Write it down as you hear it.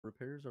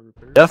repairs or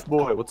repairs? Def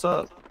boy, what's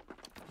up?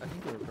 I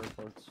think they repair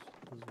parts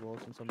as well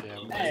since I'm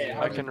Hey,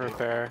 I can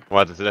repair.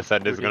 What? They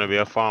said there's gonna be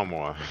a farm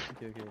war.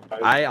 Okay.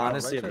 I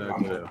honestly have no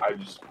clue.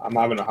 I'm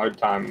having a hard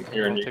time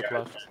hearing you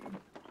guys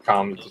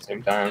calm at the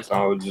same time, so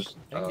I was just.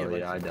 Oh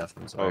yeah, I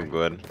definitely. Oh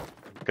good.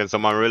 Can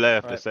someone relay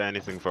if they say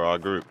anything for our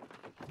group?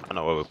 I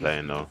know what we're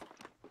playing though.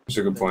 That's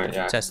a good point.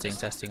 Yeah. Testing.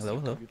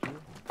 Hello.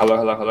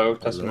 Hello.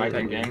 Test mic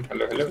in game.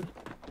 Hello.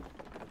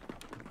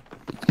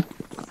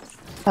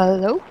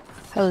 Alright.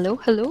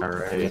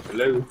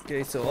 Hello.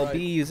 Okay, so I'll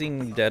be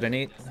using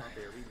detonate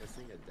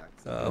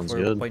for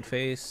good. point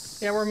phase.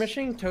 Yeah, we're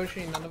missing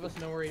Toshi. None of us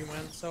know where he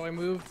went, so I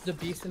moved the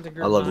beast into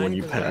group I love 9 when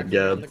you 'cause pad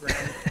they're Gab. actually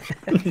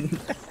on the ground.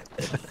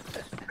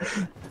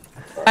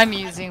 I'm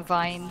using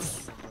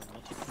vines.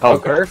 Oh,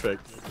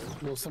 perfect.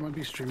 Will someone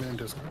be streaming in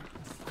Discord?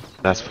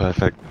 That's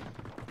perfect.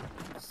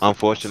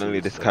 Unfortunately,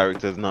 this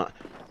character's not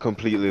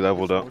completely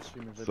leveled up,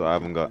 so I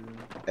haven't got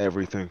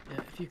everything. Yeah,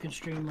 if you can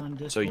stream on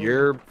Discord. So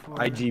you're for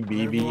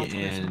IGBB everyone,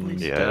 and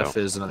please. Yeah. Def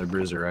is another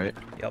Bruiser, right?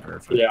 Yep.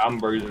 Perfect. Yeah, I'm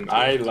bruising.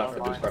 I left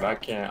the Discord.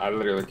 I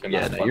literally cannot.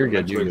 Yeah, no, you're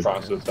good, you're good.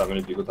 Process that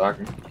many people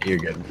talking. You're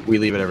good. We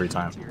leave it every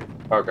time.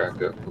 Okay,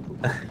 good.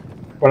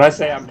 When I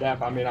say I'm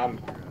deaf, I mean I'm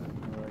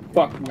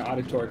fucking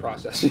auditory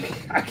processing.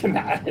 I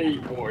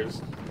hate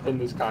noise in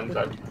this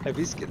concept.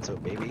 Heavy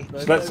schizo, baby.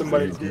 Just let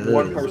somebody,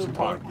 one person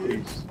talk,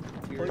 please.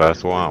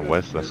 First one,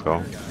 West, let's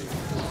go.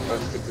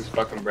 Let's get this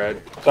fucking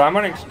bread. So I'm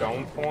running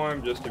stone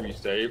form just to be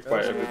safe,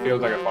 but if it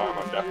feels like a farm,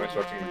 I'm definitely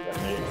switching to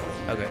detonate.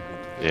 Okay.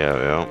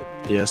 Yeah.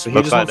 Yeah, so he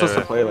Looks just wants like us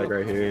to play like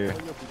right here.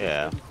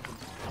 Yeah.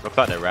 Looks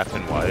like they're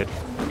wrapping wide.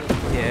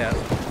 Yeah.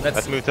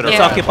 Let's move to the Let's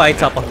right. occupy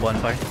top of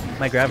bonfire.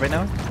 My grab right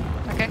now.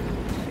 Okay.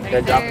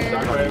 Yeah, drop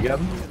There. the You get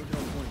him?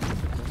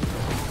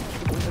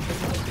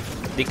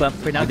 Declump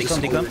for now.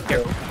 Declump.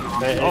 Careful.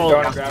 Hey, Oh,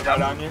 don't grab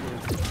that on you.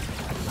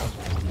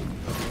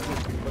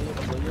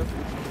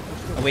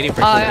 I'm waiting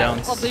for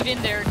cooldowns.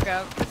 Oblivion there,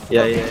 go.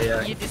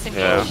 Yeah. You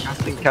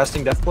disengage.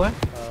 Casting Death Boy?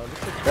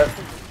 Yep.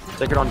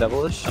 Take it on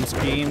Devilish. I'm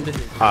screamed.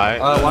 Hi.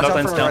 watch out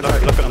look, for down.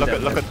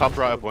 look at top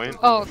right point.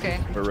 Oh, okay.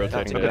 We're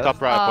rotating. Look at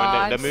top right point.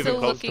 They're I'm moving still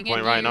close to looking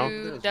point at right now.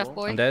 you, Deaf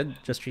Boy. I'm dead.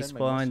 Just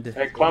respawned.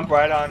 Hey, clump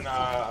right on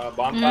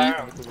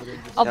bonfire.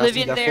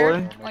 Oblivion Deaf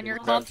there Boy. on your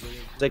clump.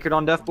 Take it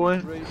on Death Boy.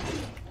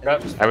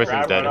 Yep.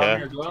 Everything's Grab dead right on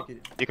here. as well.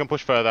 You can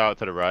push further out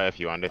to the right if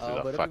you want. This is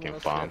a fucking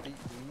farm.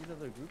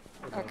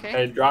 Okay.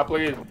 Hey,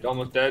 Dropley is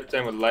almost dead.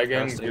 Same with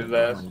Leggin. Use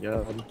that.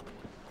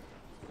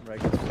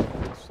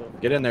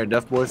 Get in there,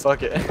 Death Boy.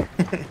 Fuck it.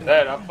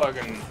 Dead. I'm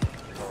fucking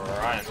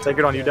Ryan. Take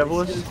it on you,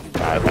 Devilish.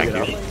 Thank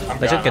you.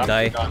 Legend could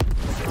die.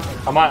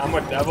 I'm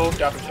with Devil.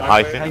 Dropping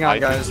shockwave. Hang on,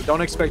 guys.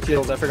 Don't expect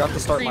heals. I forgot to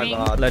start my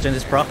VOD. Legend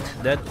is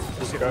procced. Dead.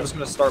 I'm just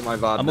gonna start my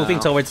VOD. I'm moving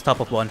now. towards top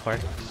of bonfire.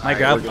 My Alright,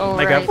 grab. we're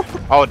My good.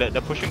 grab. Oh,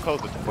 they're pushing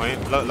close to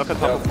point. Look at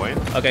top of point.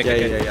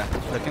 Okay. Yeah.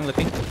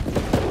 Looking.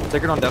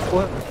 Take it on Death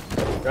Boy.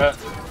 Good.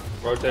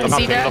 Rotate. You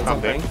see that? Look on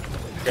thing.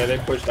 Okay, they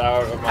pushed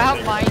out. Of I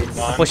have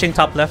mines. Pushing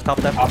top left.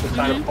 Opposite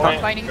side of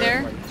point. Fighting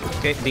there.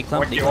 Okay,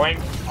 declump. Point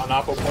yoink on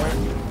Apple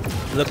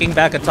Point. Looking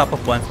back at top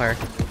of bonfire.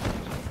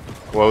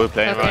 What we're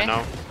playing Okay. right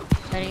now.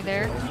 Heading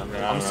there.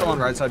 I'm still on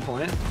right side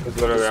point. It's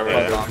literally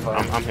everything.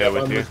 Yeah, I'm here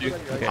with you.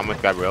 I'm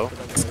with Gabriela.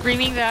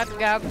 Screaming that,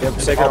 Gab. Yep,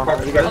 take it on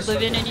all you guys.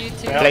 Oblivion and you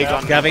too. Play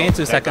on Gabbing in 2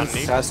 Play on seconds.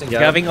 me. Casting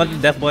Gabbing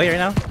on Death Boy right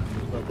now.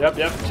 Yep.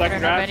 Second Don't have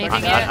grab.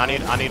 anything yet.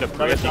 I need a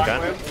pre if you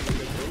can.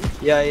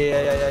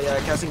 Yeah.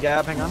 Casting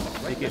Gab, hang on.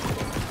 I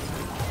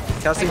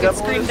Casting can Death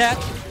scream Boy. that.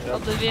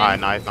 Oblivion. Alright,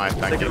 nice, Take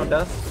thank it on you.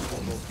 Death.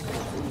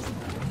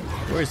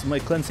 Where's my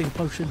cleansing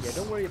potions?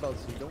 Don't worry about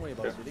C.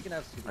 They can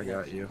have C. I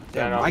got you.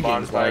 Yeah, Damn, no, my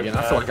game's bonfire, lagging.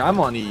 I feel like I'm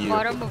on EU.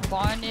 Bottom of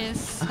Bond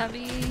is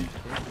heavy.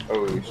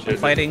 Holy shit.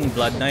 Fighting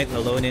Blood Knight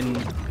alone in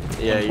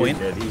Yeah, you're point.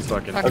 good. He's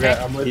fucking. Okay.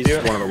 I'm with He's you.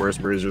 one of the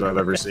worst bruisers I've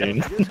ever seen.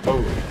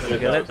 Holy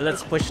shit. Okay,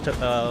 let's push to,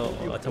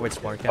 towards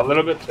Spark. A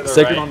little bit to the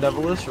Take right. it on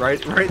Devilish, right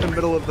in the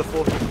middle of the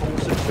full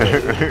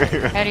bullshit.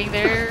 Heading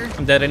there.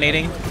 I'm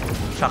detonating.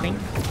 Shocking.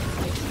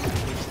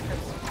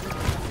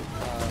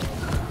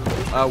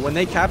 When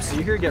they cap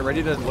Seeker, get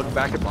ready to look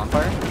back at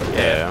Bonfire.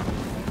 Yeah.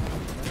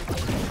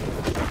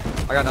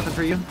 I got nothing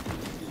for you.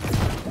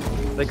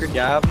 Sacred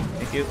Gab.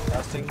 Thank you.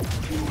 Casting.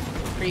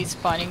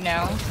 Respawning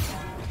now.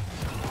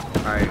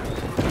 Alright.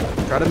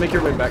 Try to make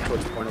your way back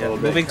towards the point a little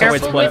bit. Moving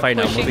towards Careful with bonfire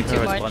now. pushing Moving too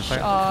towards much bonfire.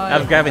 on, I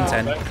have grab in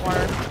 10.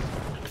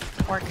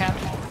 Or camp.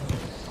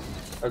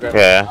 Okay.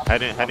 Yeah,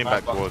 heading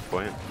back towards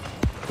point.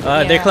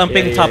 They're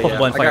clumping top of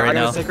bonfire I right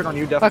got now. a Sacred on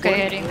you, Death Okay, Boy.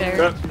 heading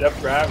there. Yep,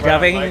 grab.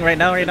 Grabbing Like, right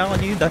now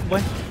on you, Death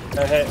Boy.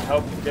 Hey,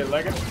 help get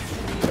Leggin.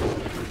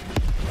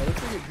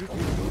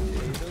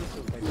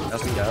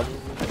 Casting Gab.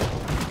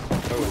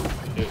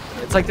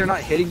 It's like they're not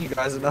hitting you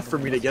guys enough for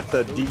me to get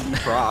the DE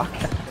proc.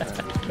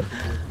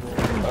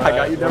 I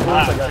got you,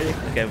 Devilish. I got you.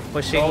 Okay,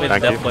 pushing with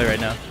Thank Death you. Boy right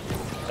now.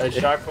 Hey,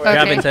 shockwave. Okay.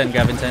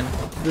 Grab in 10.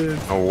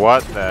 Oh,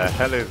 what the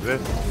hell is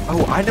this?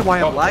 Oh, I know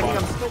why I'm lagging.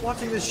 I'm still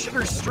watching this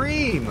shitter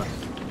stream.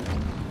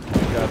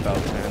 Got about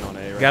 10 on A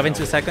right Grab in now.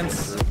 2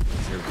 seconds.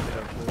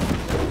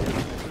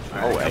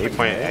 Oh,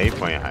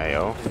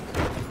 8.8.io.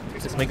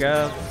 Just my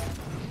grab.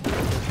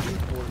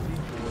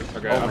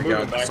 Okay, Oh I'm my moving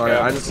god. back Sorry,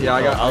 up.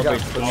 I got Albert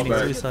pushed committing back.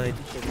 suicide.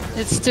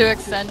 It's too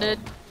extended.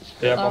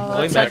 Yeah, Going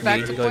Let's back head B.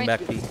 back to Going point.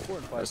 back B.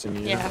 Pressing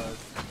you. Yeah.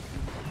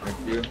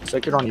 Thank you.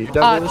 Sacred on you,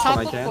 Devilish, Top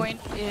when I of can. point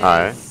is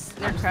Alright.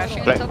 they're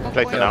crashing Play- on top of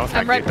play point. for now, I'm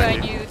thank right you,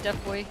 thank behind you,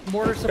 Death Boy.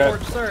 Mortar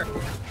support, sir.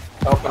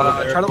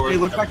 Try to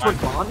look back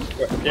towards Bond.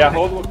 Yeah,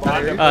 hold with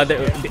bond.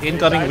 The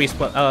incoming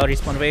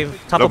respawn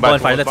wave. Top Look of back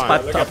bonfire. towards Let's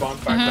bond. spot Look at top.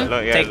 bonfire.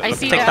 Look, yeah, Take, look I at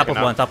see the that. top camping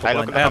of one. now. Top of I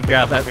one. look I at have the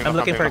grab. camping, I'm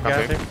looking for a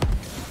camping, grab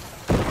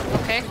camping.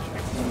 there.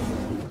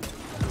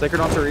 Okay.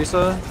 Sacred on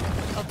Teresa.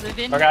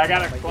 Oblivion. Okay, I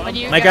got it. On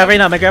you. My grab right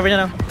now. My grab right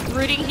now.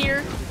 Rooting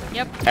here.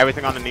 Yep.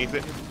 Everything underneath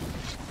it.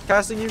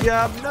 Casting you,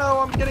 Gab. No,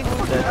 I'm getting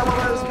fucking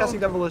LOS. Casting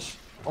Devilish.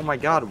 Oh my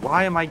god,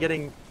 why am I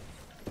getting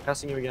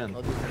casting you again?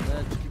 Other than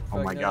that, just keep Oh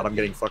my fighting god, out. I'm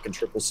getting fucking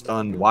triple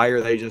stunned. Why are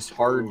they just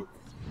hard?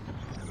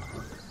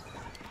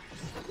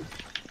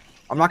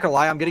 I'm not gonna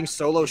lie, I'm getting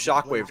solo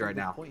shockwaves right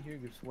now. Point here,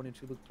 gives 1 and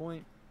 2 look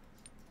point.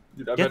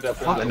 Dude, I Get bet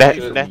the fuck- that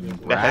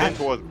They're heading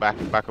towards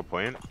back a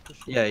point.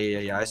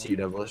 Yeah, I see you,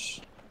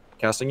 Devilish.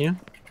 Casting you.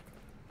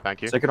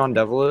 Thank you. Sacred on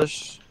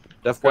Devilish.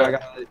 Death Boy,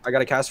 I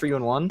got a cast for you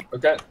in one.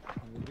 Okay.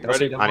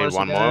 Casting Ready? I need Devilish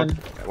one more. again.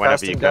 Whenever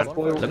Casting you Death can.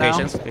 Boy now.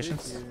 Locations.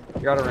 Locations.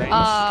 You got a range.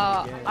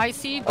 I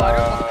see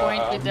bottom of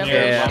point with Devil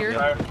Yeah.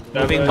 here.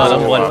 Moving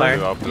bottom one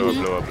fire.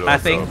 I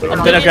think I'm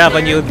gonna grab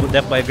on you,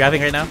 Death Boy.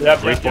 Grabbing right now.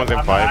 Respawns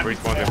in 5,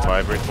 respawns in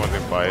 5, respawns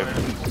in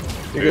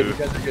 5. You're good, you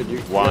guys are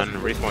good. 1,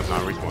 respawns now,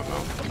 respawns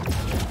now.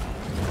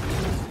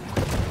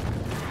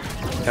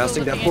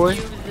 Casting Looking Death Boy. at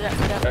you,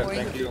 Death Boy.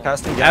 Thank you.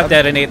 Casting I have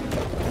Gab. detonate.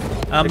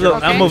 I'm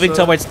Okay. moving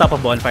towards top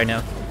of bonfire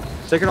now.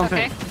 Sacred on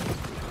Okay.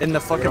 Pink. In the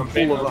fucking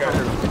pool of the Okay.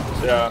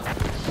 100.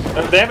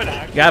 Yeah. They have an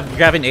axe.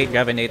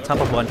 Grabbing 8. Top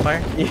of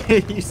bonfire.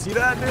 You see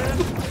that,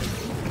 dude?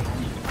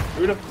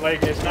 Who'd have,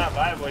 like, it's not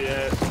viable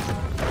yet.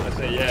 I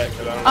say yeah,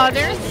 because I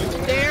don't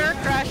know. They're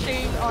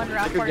crashing on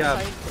Rampart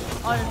Gab.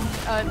 side.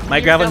 On My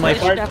grab on my-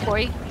 Death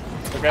Boy.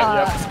 Okay,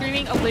 yep.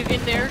 Screaming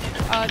Oblivion there.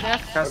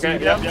 Death. Casting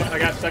Okay, Gab. yep. I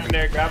got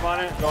secondary grab on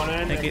it. Going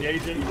in, Thank you.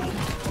 engaging.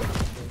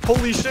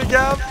 Holy shit,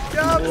 Gab!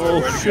 Gab! Oh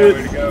Way to shit.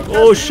 go, way to go.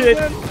 Oh shit.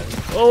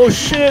 Oh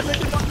shit.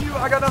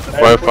 I got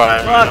nothing. We're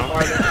fine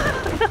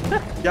right now.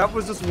 Gab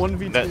was just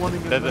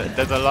 1v2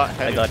 There's a lot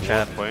heading got towards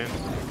trapped. point.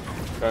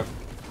 Okay.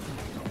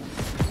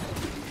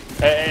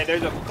 Hey,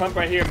 there's a clump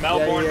right here.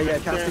 Melbourne. Yeah,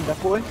 Mister. casting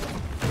Death Boy.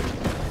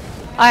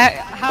 I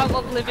have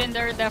Oblivion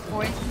there, Death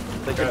Boy.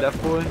 Sacred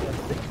Death Boy.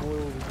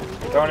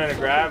 Throwing in a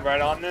grab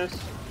right on this.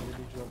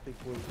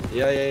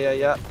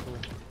 Yeah.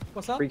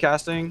 What's up? Free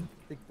casting.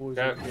 Big boys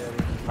Okay. are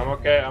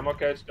together. I'm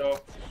okay still.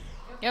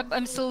 Yep,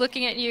 I'm still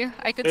looking at you.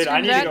 I could Dude, I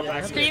scream need to go back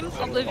that. to Scream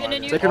the- Oblivion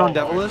in you. Sacred on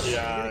Devilish.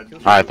 Yeah.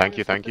 Alright, thank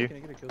you, thank you. Can I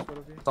get a kill spot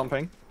over here?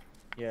 Thumping.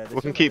 Yeah,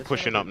 We can keep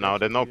pushing up now.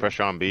 There's no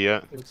pressure on B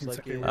yet. Looks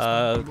like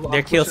it.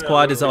 Their kill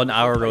squad is on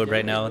our road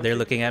right now. They're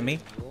looking at me.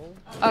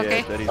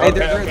 Okay. Hey,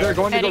 they're going to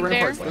go Heading there.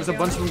 ramparts. There's a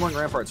bunch of them going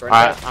ramparts right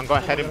Alright, I'm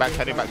going heading back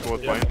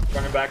towards Yeah, point.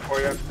 coming back for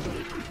you.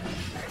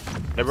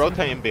 They're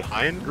rotating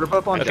behind. now. Group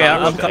up on Okay,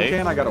 Devilish. I'm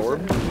Thumping, I got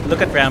orb. Look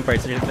at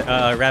ramparts. Ramparts.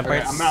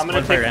 Okay, I'm gonna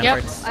Bonfire take- Yep,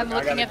 ramparts. I'm I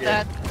looking gotta at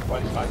get that.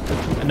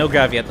 1-5. No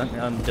grab yet.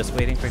 I'm just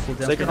waiting for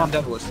cooldown. Sacred on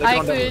Devilish. Sacred I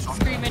on could Devilish.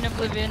 scream in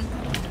Oblivion.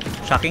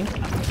 Shocking.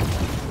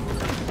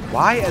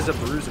 Why, as a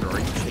Bruiser, are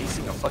you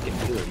chasing a fucking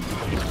healer?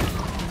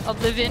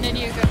 Oblivion in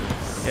you.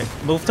 Okay,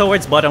 move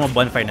towards bottom of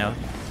bonfire now.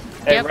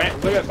 Hey,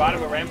 Yep. look at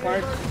bottom of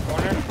rampart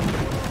corner.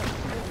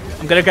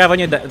 I'm gonna grab on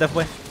you, Death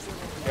Boy.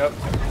 Yep.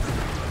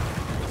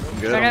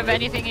 Good. Don't have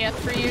anything yet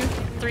for you.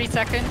 3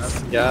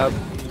 seconds. Gab.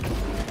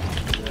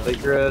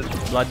 Sacred.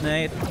 Blood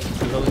Knight.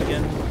 Reload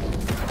again.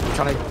 I'm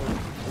trying to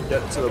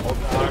get to the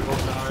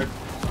Hard.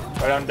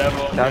 Right on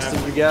devil.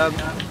 casting you, Gab.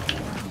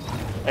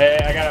 Hey,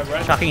 I got a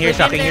rest. Shocking here. Oblivion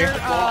Shocking here.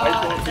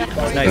 there, Death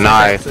Boy. Nice.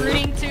 Nice.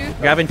 Rooting 2.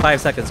 Grab in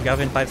 5 seconds. Grab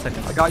in 5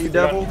 seconds. I got you,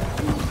 Devil.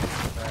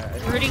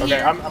 Rooting Okay,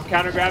 here. I'm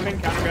counter grabbing.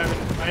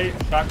 Right,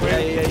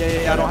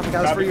 shockwave. Yeah. I don't have a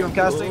cast for you. I'm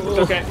casting. It's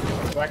okay.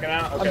 Backing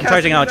out. Okay.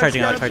 Charging out.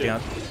 Casting, Charging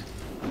out.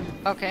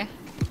 Okay.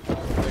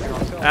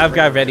 I've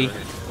grab ready.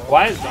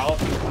 Why is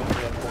Ralph?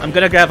 I'm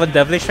gonna grab a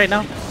Devilish right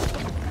now.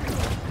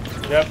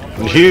 Yep.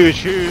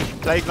 Huge.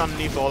 Plagues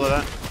underneath all of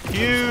that.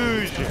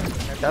 Huge.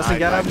 Casting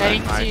Gab.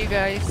 Heading to you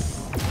guys.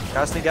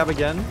 Casting Gab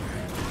again.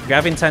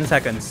 Grab in 10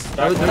 seconds.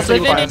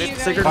 Oblivion in you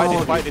Sacred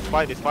guys. Hall. This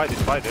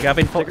fight. Grab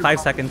in 5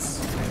 seconds.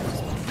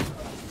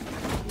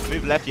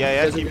 Move left,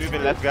 yeah. Keep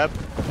moving left, Gab.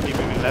 Keep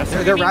moving left.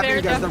 They're Screaming wrapping there,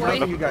 you guys. They're Death wrapping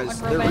Boy. you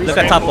guys. On They're romance. Look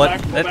at top Go one.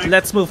 back, go back.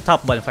 Let's move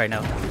top bonfire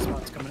now.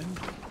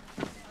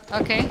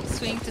 Okay,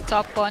 swing to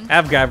top one.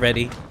 I've grab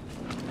ready.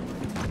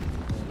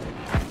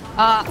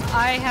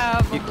 I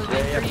have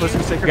Oblivion for Pushing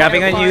you. Sacred.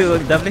 Grabbing Hall. on you,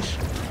 Devilish.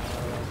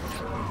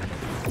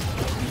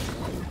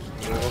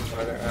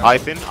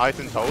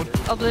 Ethan told.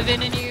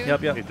 Oblivion in you. Yep.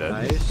 He's dead.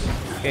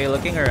 Nice. Okay,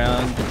 looking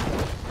around.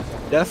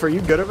 Death, are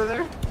you good over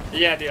there?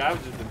 Yeah, dude,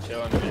 I've just been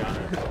chilling to be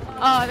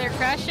honest. They're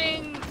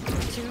crashing.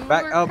 Two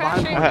Back- were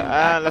behind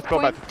crashing. Let's go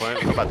back to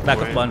point. Go back to Back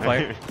point. of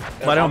bonfire.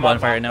 That's Bottom on of my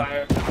bonfire now.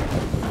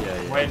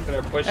 Waiting for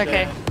their push.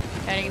 Okay,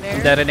 heading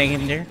there.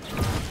 Detonating in there.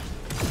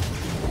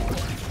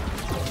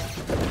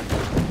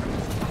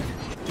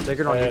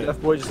 Sacred on you,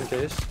 Death Boy, just in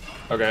case.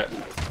 Okay.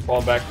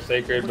 Falling back to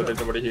Sacred, but there's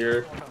nobody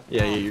here.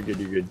 Yeah, you're good,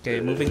 you're good. Okay,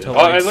 moving towards.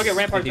 Oh, hey, look at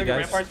Ramparts, you look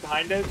at guys. Ramparts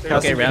behind it.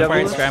 Okay,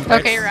 Ramparts.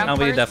 Okay, I'll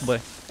be the Death Boy.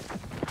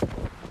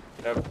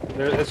 Yep.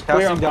 It's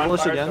clear Casting on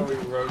Devilish bonfire, again. so we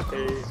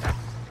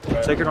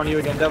rotate. Sacred on you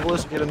again,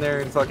 Devilish. Get in there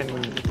and fucking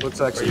looks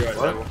Where actually. you at,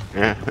 Devil?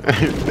 Yeah,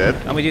 he's dead.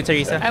 I'm with you,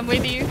 Teresa. I'm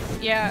with you.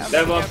 Yeah.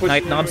 Devil, I'm pushing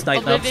Night you. knobs, night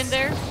I'll live knobs. in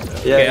there.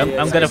 Okay,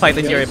 I'm gonna fight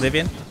into your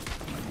Oblivion.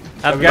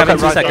 I'm grabbing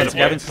 2 seconds.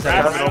 Grabbing 2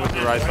 seconds. Grab it over to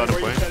the right side of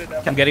the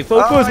point. I'm getting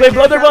focused. My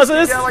brother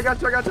bosses. Yeah, I got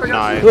you, I got you, I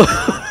got Nice.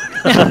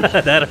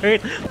 you. That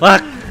hurt.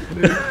 Fuck.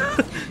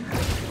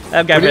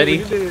 I'm getting ready.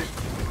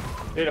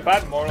 Dude, if I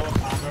had Mortal and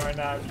Palmer right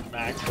now, I'd just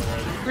max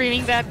already.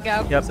 Screaming that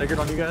Gab. Yep. Sacred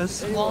on you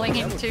guys. Walling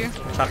him too.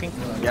 Shocking.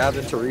 Gab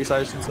and Teresa,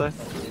 I should say.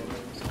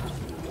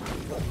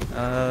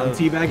 I'm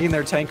teabagging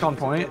their tank on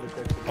point.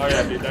 Oh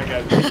yeah, dude, that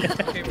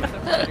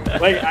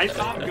guy's... Like, I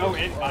saw him go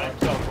in by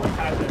himself, one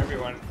past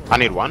everyone. I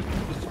need one.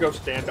 Just to go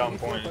stand on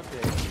point.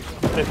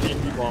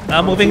 15 people on point.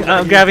 I'm moving.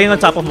 I'm grabbing on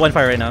top of one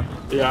fire right now.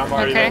 Yeah, I'm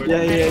already Okay.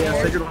 over.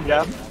 Yeah. Sacred on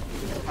Gab.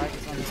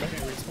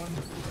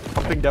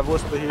 Pumping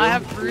Devilish to the I heel.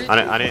 have Bruiser.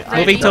 I need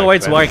Moving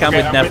towards Warcam Okay,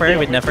 with I'm Nefer. with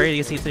With you. Nefer,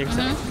 you see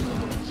Teresa.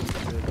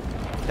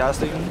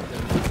 Casting.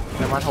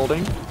 Never mind,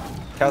 holding.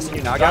 Casting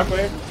you now, Got Gab.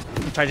 clear?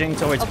 Charging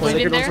towards point.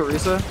 Sacred on there.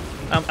 Teresa.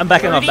 I'm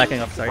backing up. Already? Backing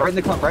up. Right Sorry. in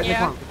the clump, right in the Yeah.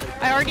 clump.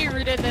 I already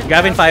rooted that.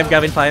 Grabbing 5.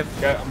 Grabbing 5.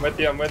 Okay, I'm with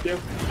you, I'm with you.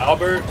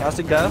 Albert.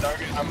 Casting Death.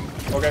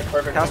 Okay,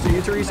 perfect. Casting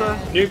you, Teresa.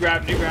 New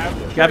grab, new grab.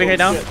 Grabbing right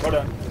now. Shit, hold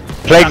on.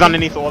 Plagues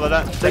underneath all of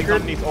that. Plagues Sacred.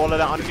 underneath all of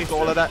that. Underneath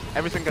all of that.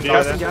 Everything can die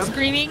Casting there. Gab.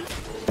 Screaming.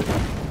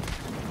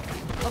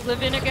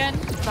 Oblivion again.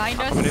 Behind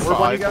us. Minute Orb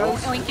on you 5.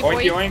 guys. Oinky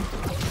Oinky boy.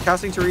 oink.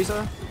 Casting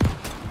Teresa.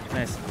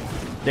 Nice.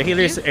 The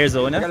healer is I got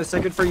Arizona. a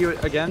Sacred for you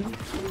again.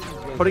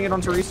 Putting it on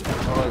Teresa.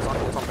 Oh, it's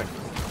on something.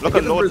 Look Get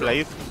at the Lord Bruiser.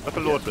 Blaze. Look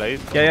at Lord Blaze.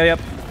 Yep.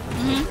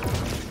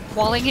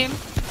 Walling him.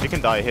 He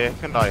can die here.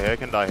 Can die here.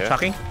 Can die here.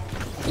 Shocking.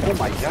 Oh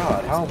my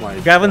god, how am I?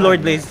 Grabbing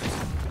Lord Blaze.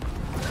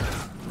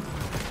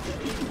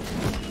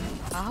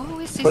 How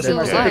is he Put still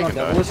my Sacred on alive?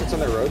 Devilish, it's on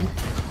their road.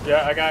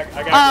 Yeah, I got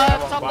grab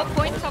on Top of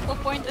bottom.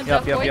 point, and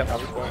Yep, Death Boy. yep.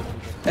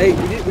 Hey,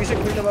 we should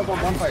clean them up on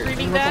bonfire.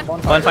 Screaming Clean them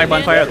up that. on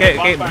Bonfire.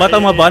 Okay.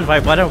 Bottom of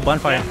bonfire. Bottom of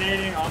bonfire.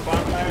 Detonating on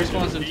bonfire.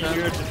 Response in Just 10.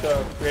 easier just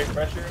to create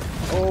pressure.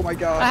 Oh my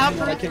god. I have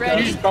hang on, Root can't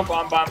ready. go. Just bump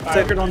on bonfire.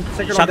 Sacred on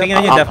Shocking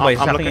on Death. you, Death Boy. I'm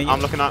Shocking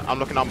looking. on I'm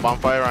looking on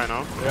bonfire right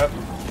now. Yep.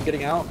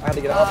 Getting out. I had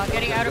to get out.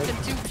 Getting out of it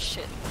too.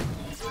 Shit.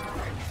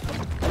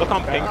 Look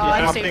on pink.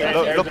 I'm Look on safe pink. right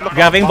Look. there. Look.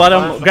 Grabbing on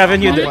bottom. bonfire.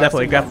 Grabbing you, Death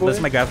Boy. Grab. That's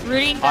my grab.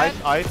 Rooting Ice,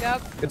 that. ice.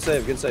 Yep. Good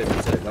save, good save,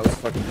 good save. That was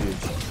fucking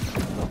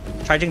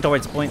huge. Charging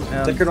towards point.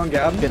 Sacred on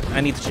Gab. Good.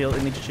 I need to shield.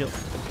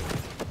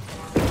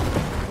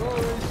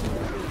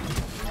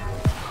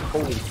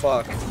 Holy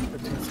fuck.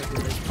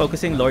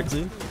 Focusing Lord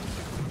Zoo.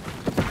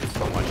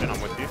 So much, and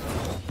I'm with you.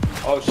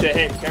 Oh shit,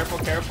 hey, careful.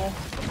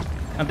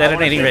 I'm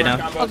detonating right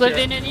now.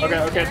 Oblivion in you.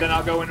 Okay, then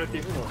I'll go in with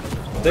you.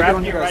 Sacred Grab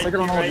on me you guys. right, Sacred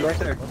on you all of you right. right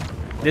there.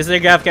 This is their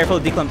grab. Careful.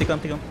 Declump.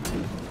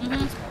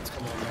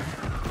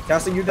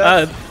 Casting you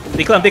Death.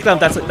 Declump.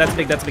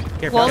 That's big.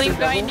 Careful. Walling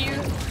behind you.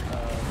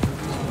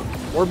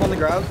 Orb on the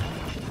grab.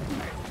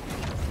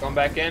 Going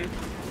back in.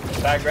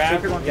 Back grab.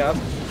 Sacred on Gab.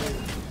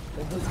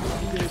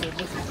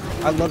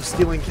 I love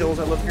stealing kills.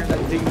 I love hearing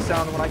that ding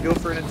sound when I go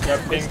for an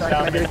Yep, ding stack and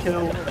I sound. get a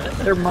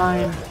kill. They're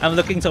mine. I'm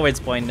looking towards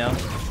point now.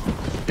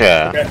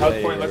 Yeah. Okay, how's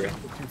Yeah, point yeah, looking?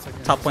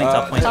 Top point.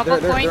 Top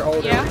of point,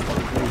 all yeah.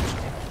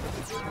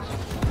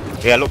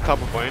 Yeah. Look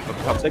top of point. Look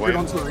top of Sacred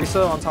on point.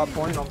 Teresa on top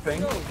point on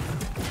ping.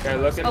 Okay,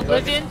 looking.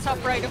 Oblivion,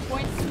 top right of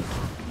point.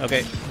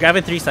 Okay. Grab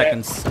in 3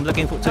 seconds. I'm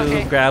looking to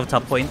Okay. grab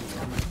top point.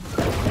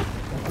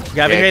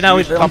 Grabbing Yeah, right now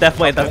huge with top- Death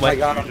Boy. Oh my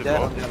god, I'm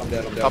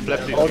dead. Top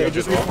left is Oh, they huge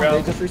just as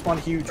well. respawned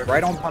huge.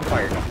 Right on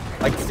bonfire.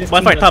 Like 15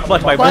 Bonfire. Top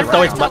bonfire. Bonfire, Move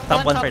towards top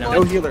top one, bonfire top now.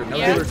 No healer, no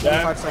Yeah. healer, 25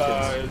 Death,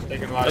 seconds. is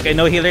taking a lot of Okay.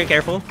 No healer.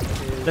 Careful.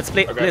 Let's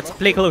play. Okay. Let's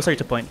play closer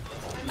to point.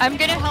 I'm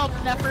gonna help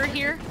Nefer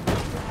here.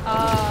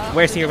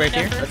 Where's here?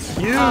 Nefer. That's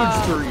huge,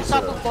 Top Teresa.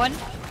 of one.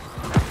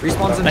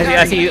 Respawns in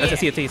I see you. Yeah. I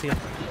see you.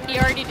 He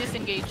already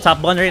disengaged.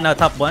 Top one right now.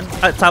 Top one.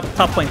 Top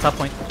point. Top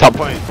point. Okay,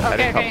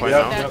 Heading top okay. point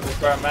Yep, now. yep,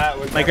 that's where I'm at.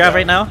 with My grab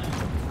right now.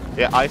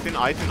 Yeah. Icing.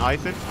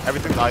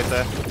 Everything's ice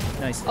there.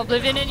 Nice.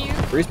 Oblivion in you.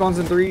 Respawns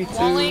in 3, 2,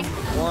 Walling.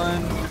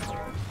 1.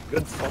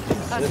 Good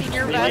fucking shit.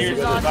 Senior Bass is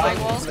on my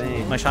wall.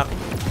 Insane. My shock.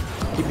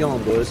 Keep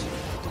going, boys.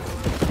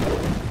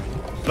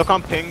 Look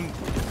on ping.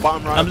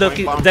 Bottom right. I'm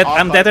looking. bottom-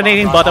 I'm outside,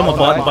 detonating bottom of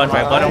outside,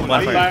 bonfire. Bottom of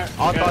bonfire.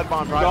 Outside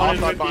bottom right. Going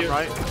in Outside with bottom you.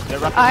 right. They're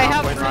wrapping I around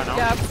have point root right now.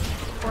 gap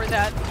for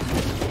that.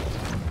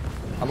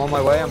 I'm on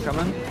my way, I'm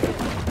coming.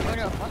 Oh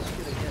no.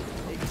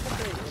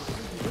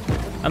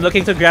 I'm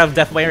looking to grab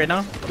Death Boy right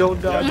now. Don't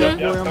die, Death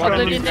Boy, I'm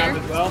Oblivion coming.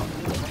 there. As well.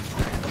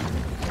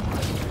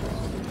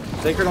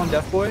 Sacred on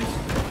Death Boy.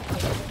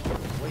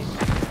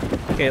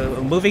 Okay,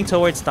 moving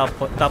towards top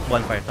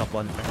bonfire. Top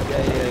bonfire.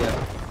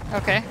 Yeah.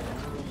 Okay.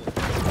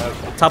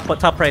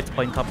 Top right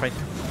point. Top right.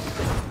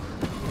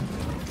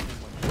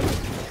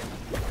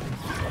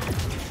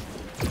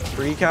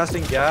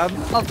 Recasting Gab.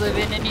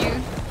 Oblivion in you.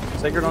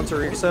 Sacred on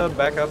Teresa.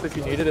 Back up if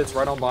you need it. It's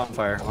right on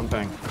bonfire. On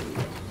ping.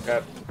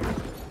 Okay.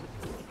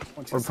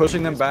 We're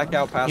pushing them back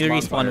out past You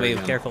bonfire respawn wave.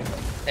 again. Careful.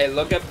 Hey,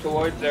 look up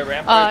towards the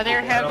rampart.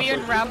 They're heavy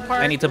on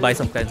rampart. I need to buy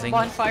some cleansing.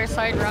 Bonfire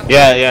side rampart.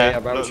 Yeah.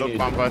 bro, what you Look need?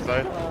 bonfire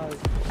side.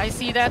 I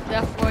see that,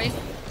 Death Boy.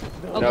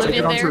 Take Oblivion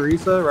it on there.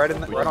 Teresa, right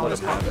on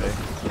this one.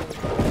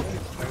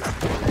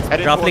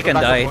 Droplet can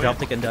die.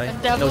 Droplet can die. And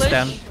No Devilish.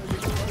 stam.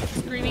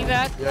 Screaming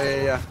that.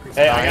 Yeah.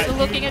 Hey, I got So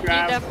looking at me,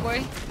 Death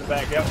Boy. the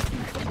back, yep.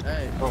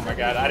 Oh my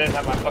god, I didn't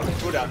have my fucking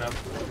cooldown though.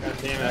 God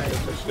damn it, I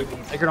feel so stupid.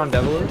 Take it on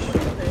Devilish.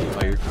 Oh,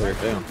 you're clear.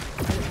 Damn.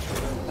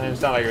 And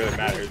it's not like it really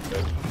matters,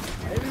 but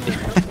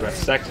it's a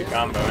sexy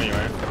combo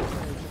anyway.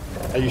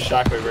 I use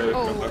shockwave really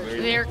Oh,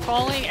 quickly. they're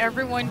calling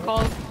everyone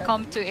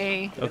come to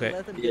A. Okay.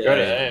 Go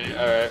to A,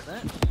 alright.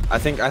 I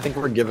think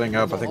we're giving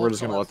up. I think we're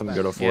just gonna let them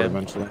go to 4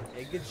 eventually.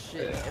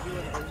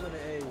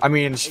 I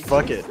mean,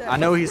 fuck it. I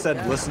know he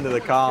said listen to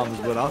the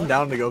comms, but I'm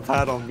down to go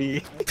pad on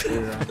B.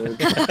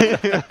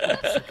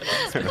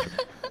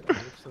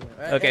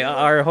 Okay,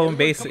 our home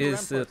base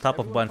is the top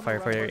of bonfire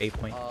for their 8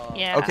 point.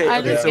 Yeah. Okay, I'm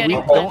okay, just so we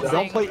getting don't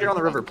cleansing. play here on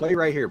the river. Play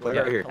right here. Play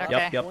right here.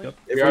 Okay. Yep.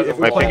 If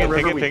we Wait, play ping on the it, river,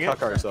 ping it, we ping it.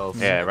 cuck ourselves.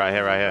 Yeah, right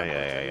here.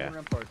 Yeah.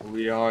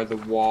 We are the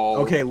wall.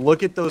 Okay,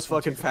 look at those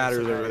fucking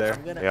padders over there.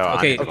 Yeah.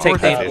 Okay, Of take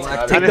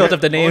course note of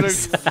the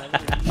names.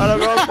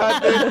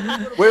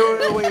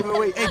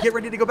 Wait. Hey, get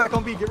ready to go back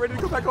on B. Get ready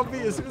to go back on B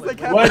as soon as they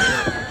can. What?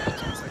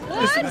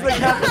 As soon as they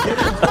can.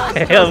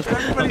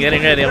 I'm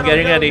getting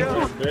ready.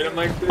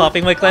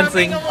 Popping my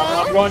cleansing.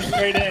 I'm going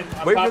straight in.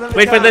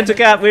 Wait for them to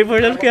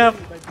cap.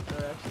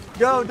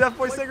 Go, Death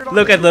Boy Sacred on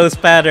Look B. at those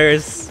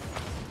patters.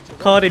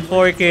 Caught in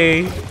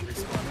 4K.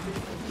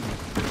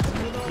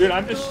 Dude,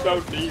 I'm just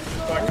so deep.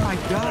 Oh my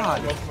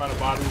god.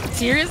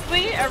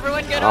 Seriously?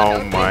 Everyone get Oh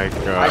on my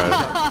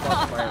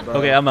god.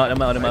 Okay, I'm out.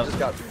 I just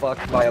got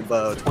fucked by a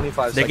bow. 25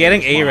 They're seconds.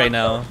 getting A right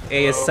now.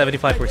 A is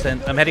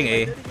 75%. I'm heading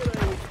A.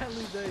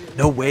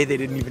 No way they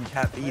didn't even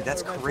cap B.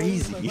 That's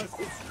crazy.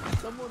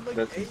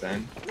 That's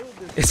insane.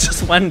 It's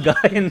just one guy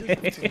in A.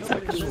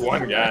 Just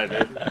one guy,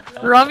 dude.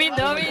 Rummy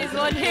Dummy is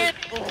one hit.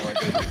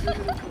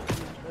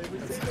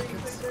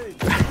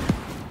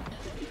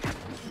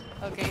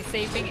 Okay,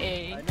 saving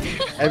A.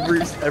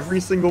 Every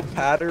single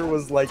patter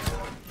was like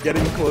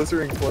getting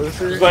closer and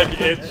closer. It's like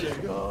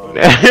itching.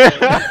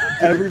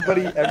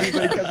 Everybody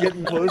kept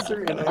getting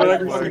closer, and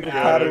every single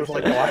patter was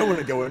like, "No, I want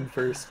to go in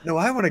first. No,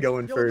 I want to go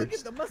in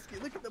first."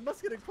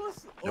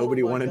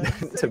 Nobody wanted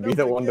to be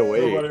the one to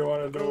wait. Nobody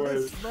wanted to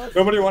wait.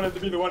 Nobody wanted to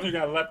be the one who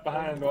got left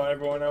behind while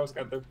everyone else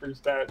got their free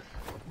stat.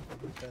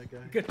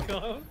 Good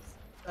call.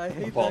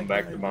 I'm falling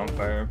back to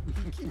bonfire.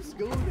 Keeps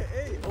going to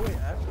A. Oh wait,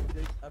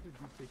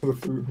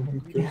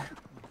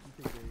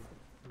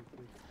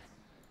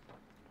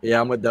 Yeah,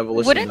 I'm with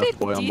Devilish Wouldn't and they Enough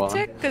Boy on bottom.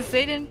 detect? Because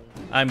they didn't.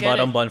 I'm Get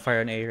bottom it. bonfire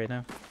on A right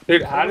now.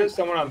 Dude, how does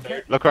someone on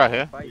there? Look right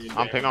here.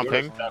 I'm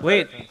ping.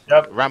 Wait,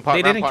 Yep, Rampart.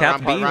 They didn't cap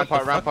B, what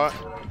the Rampart.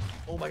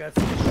 Oh my god.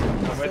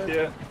 I'm with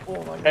you.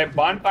 Hey,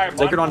 bonfire.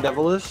 Sacred on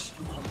Devilish.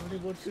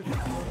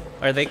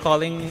 are they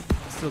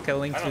still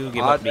calling to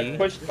give up B?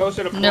 Push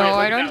closer to point. No, Look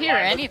I at don't that hear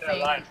line, look at that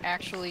anything, line.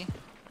 actually.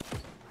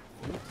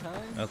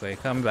 Okay,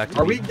 coming back to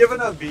Are B. we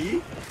giving up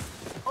B?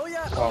 Oh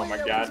yeah. Oh my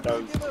god,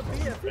 that was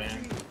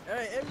insane.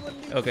 Alright, everyone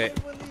leave. Okay.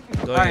 Everyone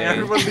leave. Going Alright, A.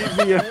 everyone leave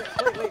me.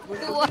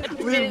 What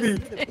Leave is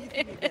me.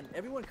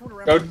 Everyone come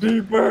around. Go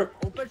deeper.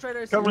 Open try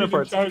to Come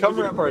ramparts. Come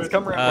ramparts.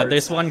 Come ramparts.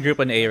 There's one group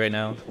on A right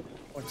now.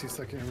 2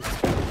 seconds.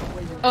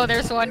 Oh,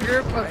 there's one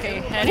group? Okay,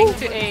 heading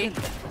to A.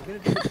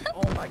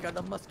 Oh my god,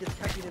 the musket's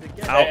hacking it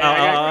again.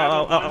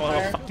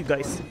 Ow, fuck you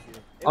guys.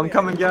 I'm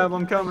coming, Gab.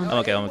 I'm coming. I'm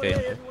okay. I'm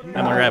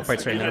on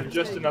ramparts right now.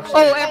 Just enough.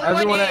 Oh,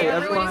 Everyone A,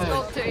 everyone everyone is A.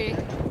 going to A.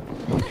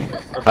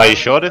 Are you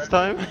sure this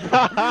time?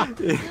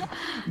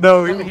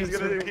 No,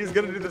 he's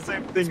gonna do the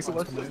same thing. So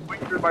let's just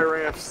wait here by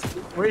ramps.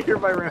 Wait here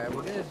by ramps.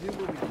 We're gonna do what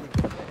we can.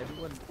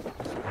 Everyone.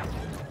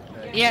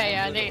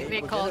 Yeah,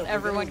 they called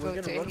everyone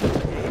go to A.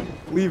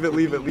 Leave it.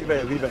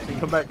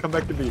 Come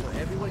back to B.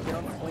 Everyone get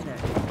on the point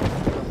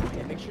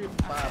at. Make sure you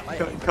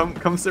buy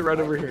Come sit right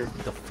over here.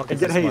 The fuck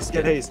And is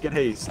get this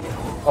haste.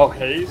 Oh,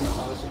 haze?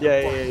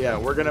 Yeah.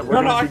 We're gonna I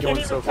be can't going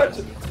even so touch fast.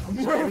 it.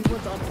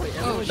 Everyone's on point.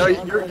 Oh, No,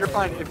 shit. you're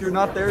fine. If you're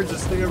not there,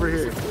 just stay over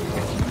here.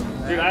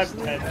 Dude, I have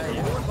 10.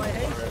 Everyone buy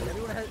haste.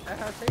 Everyone has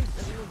haste.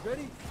 Everyone's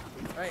ready.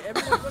 Alright,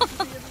 everyone run to B.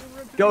 Everyone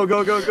run to B. Go.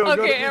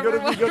 Okay,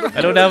 everyone.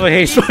 I don't have a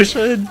haste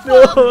potion.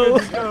 No.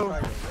 Go.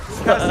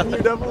 Casting you,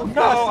 devil.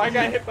 No, I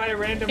got hit by a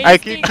random. Hey,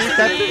 keep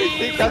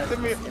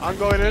testing me. I'm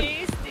going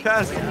in.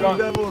 Casting you,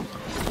 devil.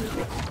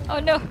 Oh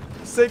no.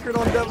 Sacred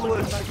on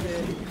devilish.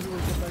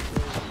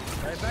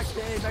 Alright, back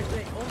to A.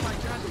 Oh my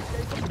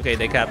god, Okay,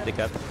 they cap.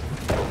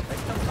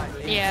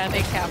 Yeah,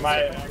 they capped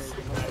it.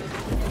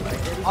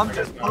 I'm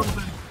just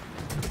pumping.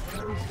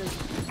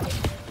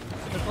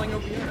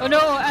 Oh no,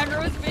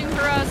 Andrew is being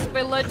harassed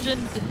by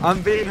Legend.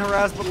 I'm being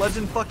harassed, but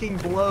Legend fucking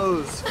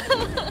blows.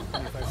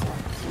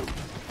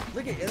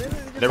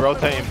 They're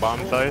rotating bomb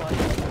side.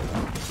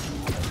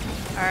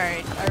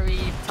 Alright, are we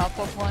top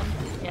of one?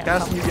 Yeah.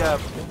 Casting you, Gab.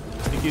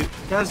 You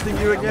Casting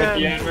you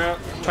again.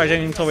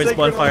 charging towards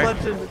bonfire.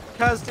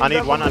 I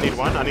need one, I need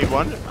one, I need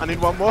one. I need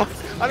one more.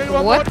 I need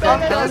one What more.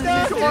 the hell is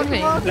this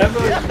doing?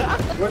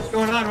 What's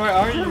going on? Where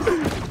are you?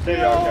 There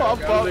you No, are.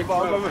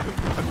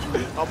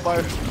 I'm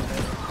by.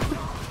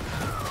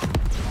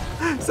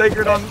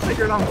 Sacred on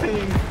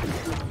ping.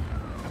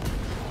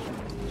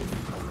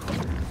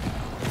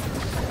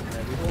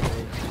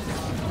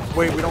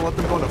 Wait, we don't let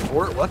them go in the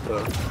fort? What the?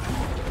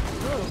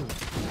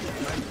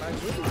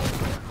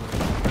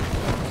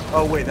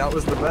 Oh wait, that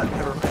was the bet.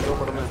 Never mind, don't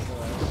let them in.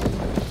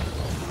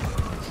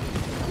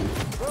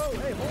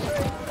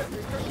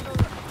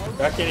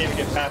 I can't even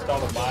get past all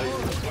the bodies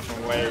in the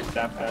fucking way.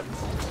 That bad.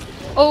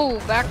 Oh,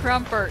 back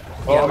Rampart.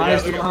 Oh, Yeah,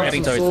 managed to look at hunt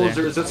Heading some towards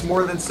there. soldiers. It's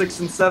more than 6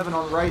 and 7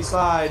 on the right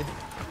side.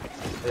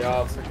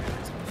 Yeah.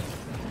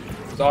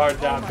 It's a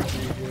hard job.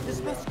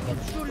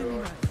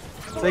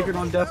 Sacred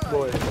on Death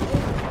Boy.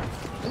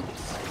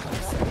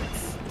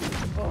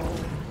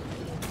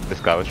 This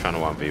guy was trying to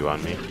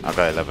 1v1 me. I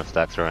got 11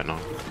 stacks right now.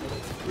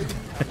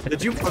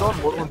 Did you put on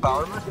Mortal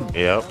Empowerment?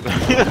 Yep.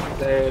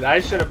 Dude, I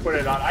should have put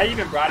it on. I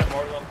even brought it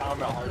Mortal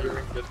Empowerment Harder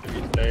Ring just to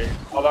be safe.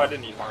 Although I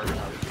didn't need Harder.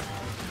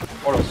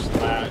 Mortal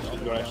Slash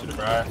is what I should have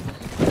brought.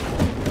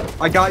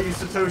 I got you,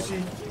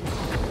 Satoshi.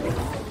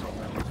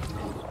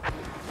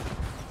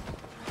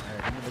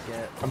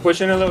 I'm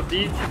pushing a little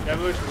deep.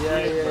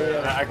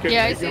 Yeah. I couldn't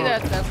Yeah, I keep see going.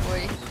 that stuff,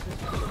 boy.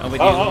 I'm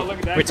with you. Oh, look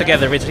at that We're guy.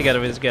 together, we're together,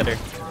 we're together.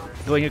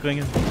 Going in, going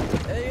in.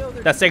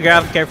 That's it,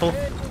 grab, careful.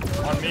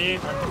 On me,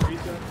 on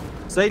Teresa.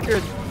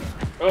 Sacred.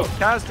 Oh,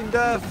 Casting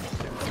Death.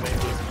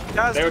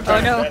 they were Casting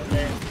trying no. to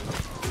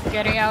death me.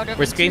 Getting out of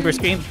We're the screened, we're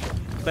tube. screened.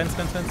 Cleanse,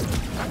 cleanse, cleanse.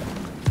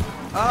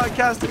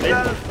 Casting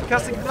Death.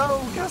 Casting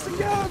no. Casting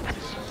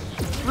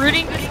Death.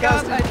 Rooting this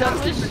job, I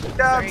Casting publish. Death.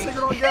 Sorry.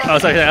 Sacred on Death. Oh,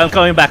 sorry, I'm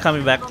coming back,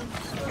 coming back.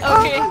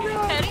 Okay,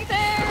 heading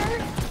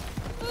there.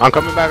 I'm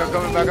coming back, I'm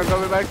coming back, I'm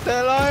coming back. Stay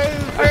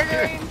alive!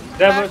 Murdering.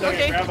 Devils, Back, I can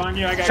okay. grab on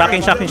you. I got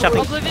Shocking, grab on shocking, you.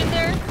 shocking. Oblivion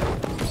there.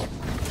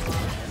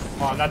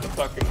 Oh, not the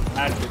fucking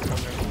magic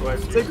coming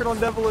in. Sacred on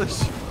Devilish.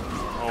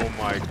 Oh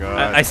my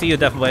god. I see you,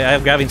 Death Boy. I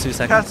have grabbing 2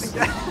 seconds. Casting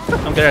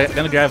Death. I'm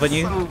gonna grab on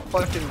you. So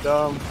fucking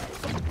dumb.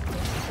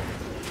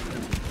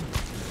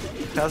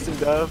 Casting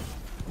Death.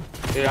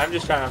 Dude, I'm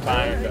just trying to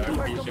find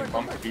decent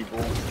bump people.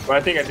 But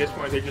I think at this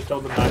point they just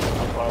told them not to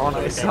pump up. On so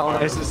they ice, can't on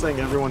pump. ice is saying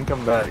everyone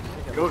come back.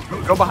 Go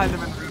behind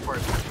them and report.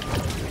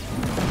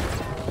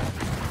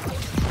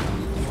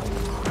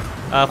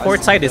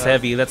 Fort side is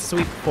heavy. Let's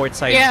sweep Fort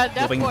side. Yeah,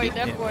 Death moving Boy, deep.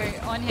 Death Yeah. Boy,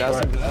 on him.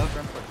 Casting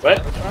Death. What?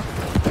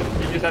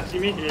 You just have to see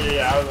me?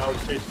 Yeah, I was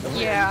chasing them.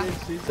 Yeah.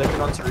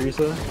 Second on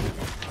Teresa.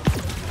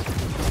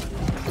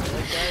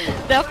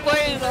 Death Boy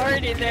is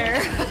already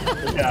there.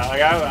 Yeah,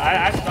 like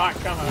I saw it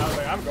coming. I was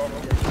like, I'm going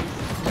over.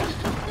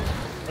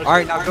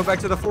 Alright, now go back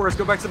to the forest.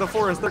 Go back to the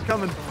forest. They're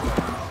coming.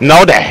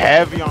 No, they're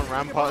heavy on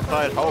Rampart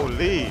side.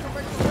 Holy.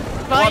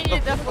 Behind you,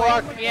 the Death Boy.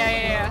 fuck?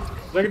 Yeah.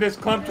 Look at this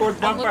clump towards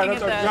I'm bonfire. looking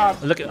That's at our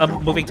that. job. Look,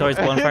 I'm moving towards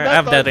bonfire. I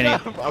have that in it. I'm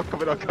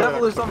coming, I'm coming.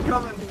 Devilish, I'm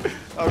coming.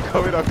 I'm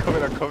coming.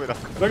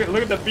 Look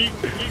at the beat.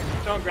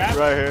 Don't grab.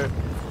 Right here.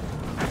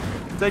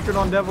 Sacred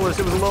on Devilish.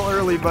 It was a little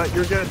early, but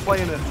you're good at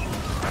playing it.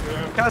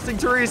 Casting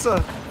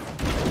Teresa.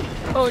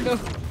 Oh no.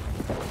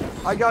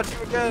 I got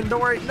you again. Don't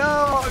worry.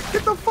 No,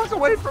 get the fuck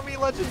away from me,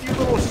 Legend, you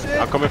little shit.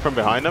 I'm coming from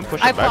behind them.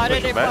 Push I it back,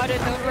 potted, push I it back.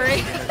 potted, don't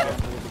worry.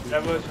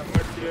 Devilish, I'm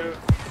with you.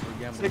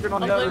 Sacred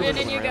on Oblivion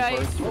Devilish. in you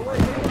guys.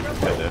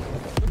 They did.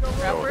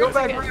 Go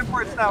back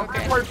ramparts now. Okay,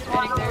 Ramparts.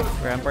 heading there.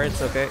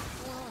 Ramparts, okay.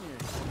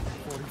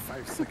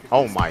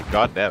 Oh my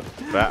god, they're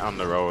bat on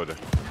the road.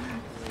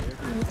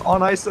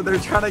 On ice, so they're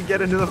trying to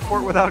get into the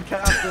fort without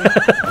casting. I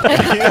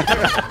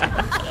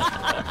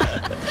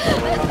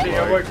think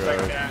it works like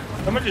that.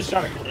 Someone just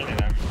shot a cannon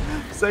at me.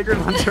 Sacred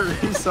on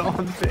Teresa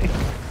on thing.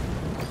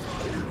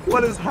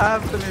 What is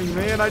happening,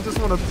 man? I just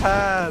want a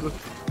pad.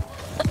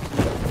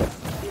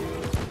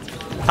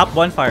 Top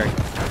bonfire.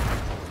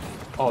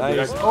 Oh,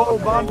 Nice. dude, Oh,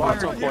 bonfire.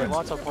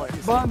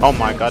 Oh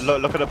my god,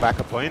 look at the back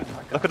of point.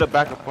 Look at the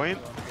back of point.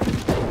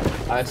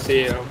 I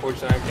see it.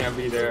 Unfortunately, I can't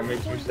be there. It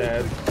makes me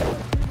sad.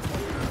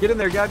 Get in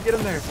there, Gab. Get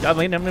in there. I'm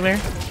in there.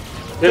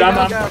 Dude,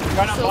 I'm Gab.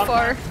 right on So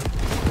bonfire. far.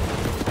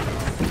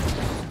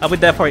 I'm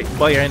with that boy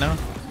right now.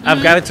 I've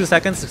grabbed 2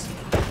 seconds.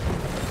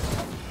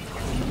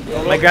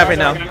 I grab it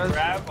now.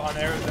 Grab on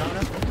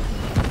Arizona.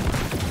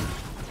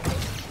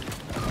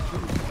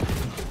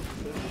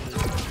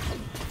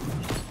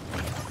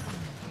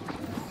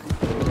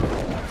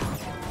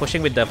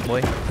 Pushing with Death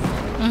Boy.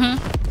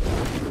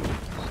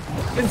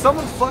 Can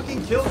someone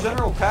fucking kill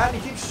General Pat?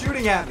 He keeps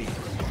shooting at me.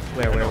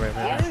 Where?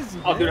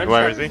 Oh, dude,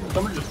 Where is he?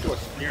 Someone just threw a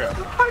spear at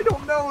me. I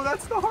don't know.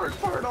 That's the hard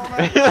part on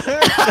that.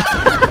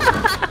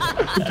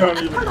 Don't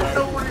even I don't know.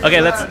 know where he's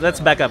Okay, at. let's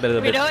back up a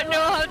little We bit. don't know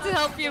how to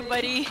help you,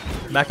 buddy.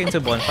 Back into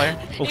bonfire.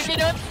 Oh, If you shit.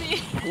 don't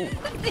see.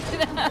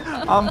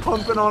 I'm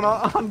pumping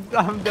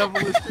I'm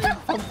Devilish, dude.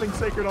 Pumping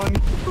Sacred on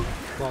you.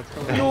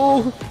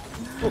 No,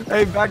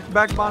 Hey, back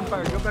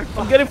bonfire. Go back.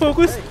 I'm getting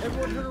focused.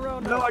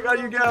 No, I got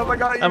you, Gab. I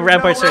got you. I'm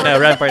ramparts right now.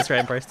 Ramparts.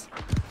 Got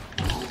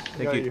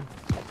Thank you.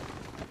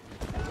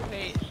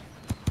 Wait.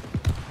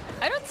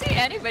 I don't see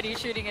anybody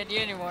shooting at you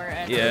anymore.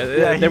 And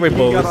Yeah, they were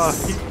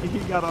both. He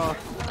got off.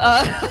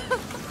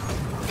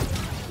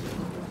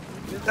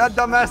 That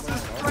dumbass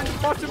is trying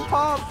to watch him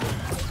pop.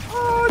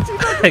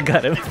 Oh, I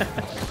got him.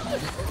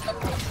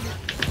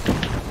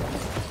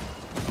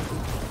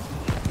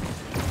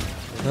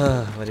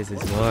 What is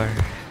this war?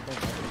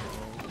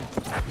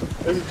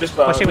 This is just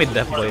pushing with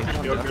Death Boy.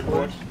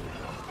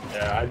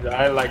 Yeah,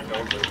 I like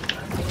Nova.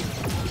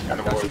 It's kind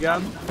of got you,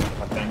 Gab?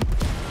 my thing.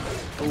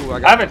 Ooh, I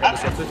got it.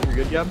 You're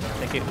good, Gab?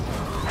 Thank you.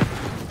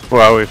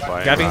 Well, we're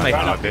fine. Grabbing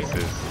my this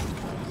is.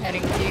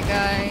 Heading to you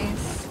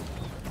guys.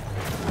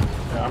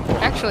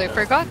 Actually, I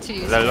forgot to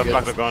use. Does that look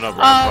like they're going up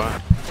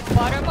rampart?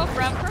 Bottom of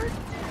rampart.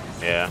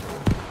 Yeah.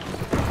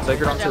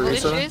 Sacred on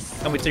Teresa.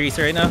 I'm with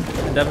Teresa right now.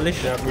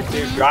 Devilish. Yeah, we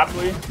do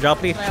Droply.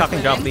 Droply. Shocking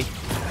Droply.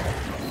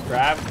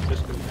 Grab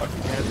just to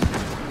fucking head.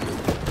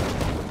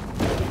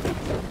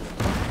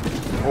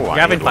 Oh,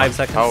 Grab in 5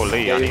 seconds.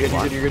 Holy, Yeah, I need you're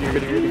one.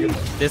 good.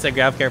 This I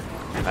grab careful.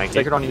 Thank you.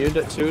 Sacred on you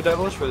too,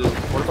 Devilish, for the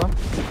water bomb.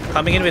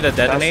 Coming in with a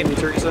detonate.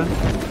 Teresa.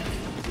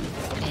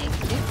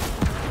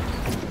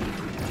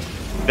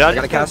 Did I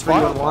got a cast for you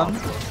on one.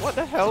 What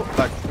the hell?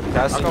 Like,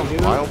 Casting you.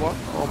 Fireball?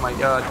 Oh my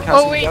god. Casting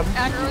Oh wait, you.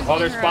 Andrew's Oh,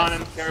 they're being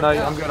spawning. No,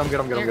 I'm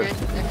good. You're good.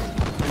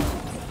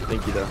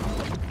 Thank you, though.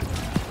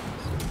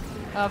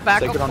 Back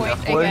Sacred of on point,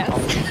 Death I Boy. guess.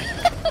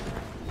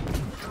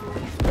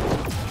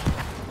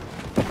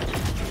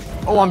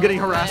 Oh, I'm getting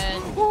harassed.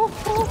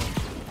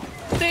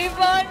 Save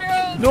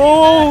Monroe!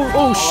 No!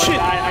 Oh shit!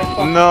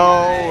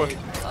 No!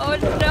 Oh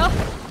no!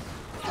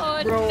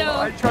 Oh Bro, no!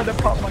 I tried to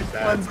pop my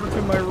cleanse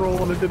between my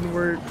roll and it didn't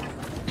work.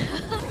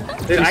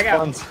 Dude, I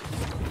got Respawns.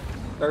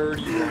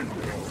 31.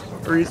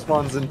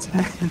 Respawns in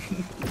 10.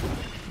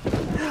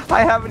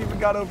 I haven't even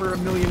got over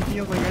 1 million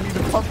healing. I need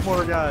to pump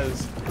more,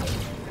 guys.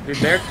 Dude,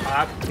 their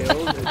top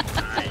kills is 9.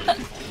 I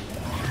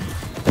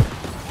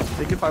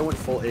think if I went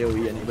full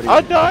AoE, anybody I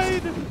would-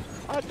 died!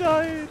 I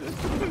died!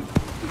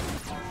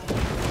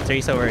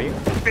 Teresa, where are you?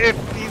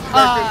 50 seconds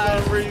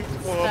on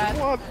respawn. That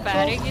What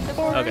batting in the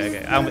forest?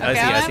 Okay.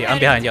 I see. I'm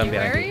behind you.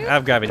 Where are you?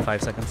 I've grabbed in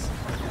 5 seconds.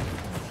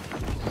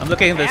 I'm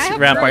looking at this I have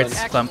ramparts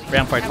drones, clump.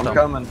 Rampart I'm clump.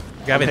 coming.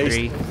 Grab I'm it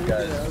hasting 3. you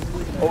guys.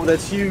 Oh,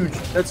 that's huge.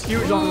 That's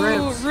huge on Ooh,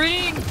 ramps.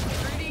 ring!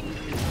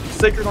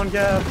 Sacred on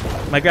Gab.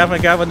 My grab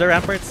on the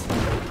ramparts.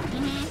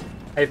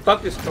 Hey,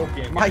 fuck this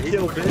token. My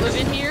kill, Live bitch.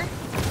 in here.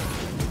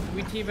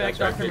 We teabag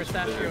Dr.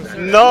 Mustachio. sir.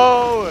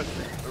 No!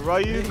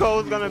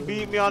 Ryuko's gonna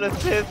beat me on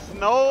assist.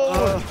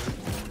 No!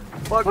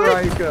 Fuck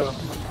Ryuko.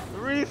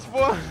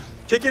 Respawn!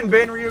 Chicken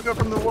ban Ryuko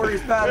from the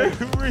Warriors pattern.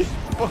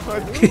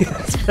 Respawn!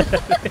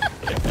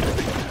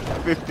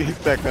 50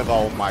 seconds.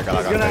 Oh my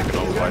god, I He's got gonna taken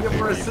over by get 2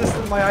 more people. assist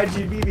than my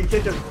IGBB.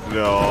 Kick him.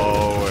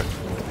 No.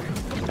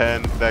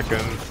 10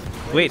 seconds.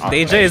 Wait,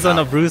 DJ is on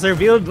a Bruiser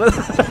build?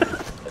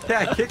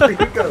 Yeah, kick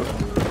Ryuko.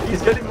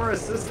 He's getting more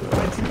assist than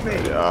my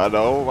teammate. Yeah, I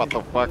know. What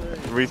the fuck?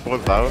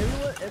 Respawn's down.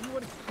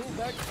 Everyone pull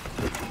back.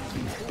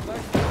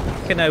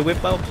 Can I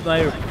whip out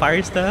my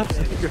fire staff?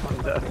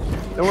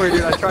 Don't worry,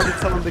 dude. I tried to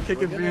tell him to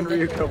kick and ban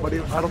Ryuko, but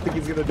I don't think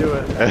he's gonna do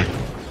it.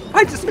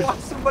 I just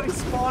watched somebody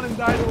spawn and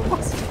die to a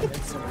musket.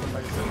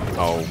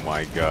 Oh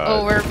my god.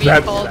 Oh, we're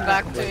being called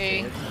back to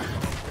a.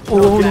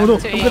 Oh no,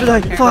 to I'm a gonna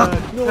die. Fuck!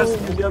 No.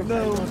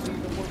 No.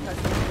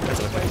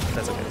 That's okay.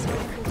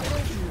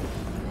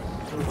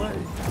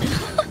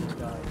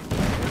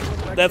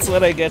 That's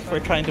what I get for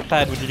trying to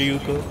pad with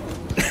Ryuko.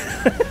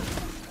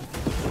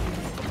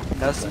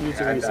 That's you,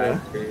 Teresa.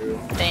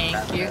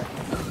 Thank you.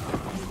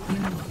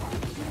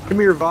 Come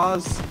here,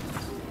 Vaz.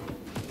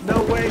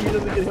 No way he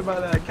doesn't get hit by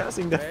that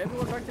casting death.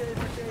 Everyone back to A,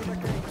 back to A, back to A,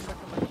 back to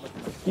A.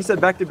 He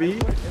said back to B.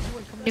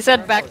 He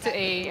said back to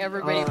A,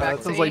 everybody back that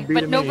to sounds A, like B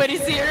but to me.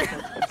 nobody's here.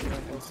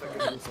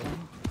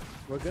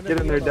 Get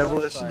in there,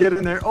 Devilish. Get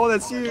in there. Oh,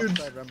 that's huge.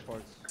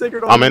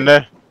 Sacred I'm in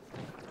there.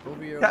 Go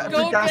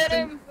get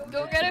him!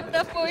 Go get him,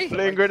 that boy!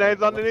 Playing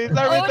grenades underneath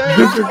no. everything.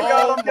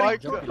 Oh my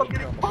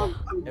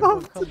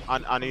Everyone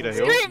god. I need a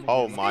heal. Scream!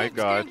 Oh my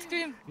god.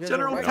 Scream!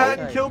 General Nope.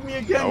 Patton killed me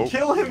again. Nope.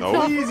 Kill him,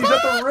 Nope. please. He's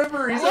at the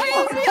river. He's Why at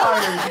is he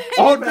bonfire.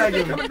 Oh, Bag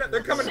dude, him.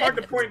 they're coming hard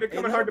to point. They're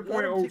coming hard to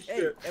point. Oh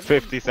shit.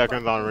 50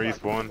 seconds on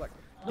respawn.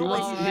 He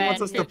wants, Oh, he man,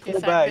 wants us to 50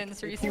 pull back.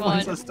 seconds, He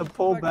wants respawn. us to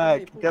pull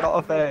back. Get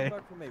off A.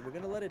 We're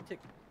gonna let it tick.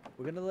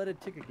 We're gonna let it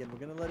tick again. We're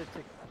gonna let it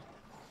tick.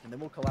 And then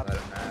we'll collapse.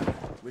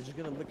 We're just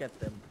gonna look at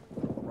them.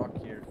 Rock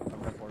here on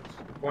ramparts.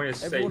 Point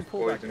is Everyone safe, pull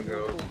boys back. and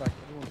Everyone girls. pull back.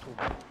 Everyone pull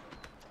back.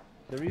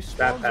 The That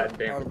respawns bad are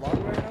damage.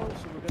 long right now,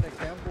 so we're gonna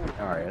gamble.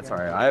 Alright, it's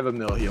alright. I have a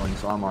mill healing,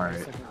 so I'm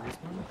alright.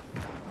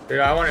 Dude,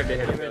 I wanted to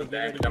hit a middle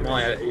damage. I'm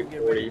only at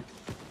 840.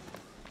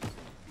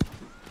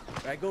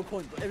 Alright, go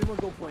point. Everyone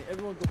go point.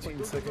 Everyone go point.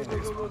 Go, go, go, go,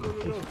 go, go,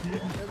 go, go.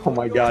 Oh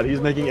my god,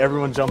 he's making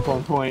everyone jump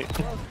on point.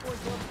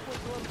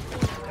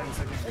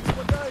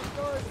 Everyone die.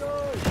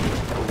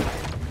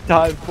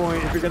 Dive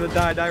point. If you're gonna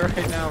die, die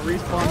right now.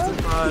 Respawn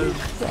survive.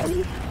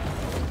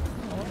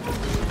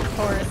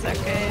 4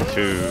 seconds.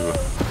 2,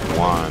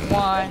 1.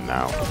 One.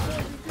 Now.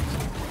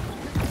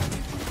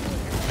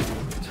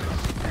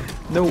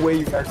 No way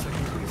you guys are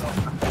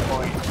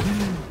point.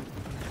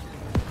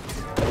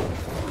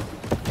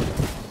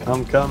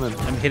 I'm coming.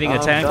 I'm hitting a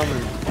tank.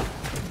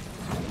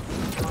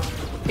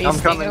 I'm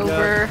coming.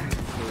 Over.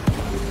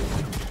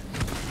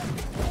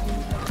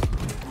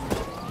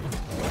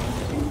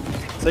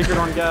 Sacred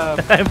on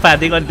Gab. I'm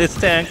padding on this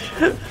tank.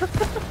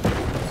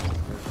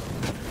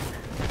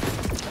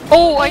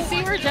 Oh, I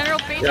see where General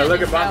Payton Yeah,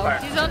 look is at now.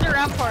 Bonfire. He's on the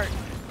rampart.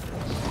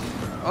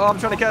 Oh, I'm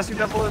trying to cast you,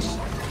 Devilish.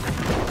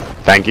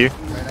 Thank you.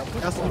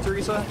 Cast you,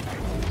 Teresa.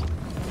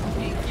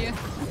 Thank you.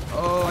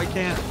 Oh, I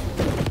can't.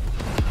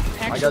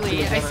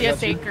 Actually, I see a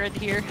sacred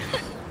here.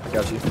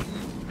 Got you.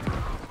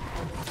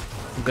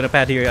 I'm gonna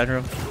pad here,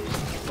 Andrew.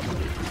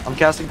 I'm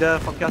casting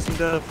Death. I'm casting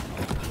Death.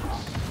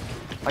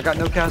 I got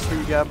no cast for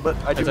you, Gab, but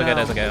I do That's okay, now.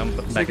 that's okay. I'm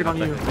Sacred backing up. on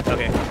you.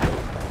 Okay.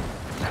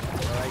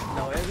 Alright,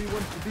 now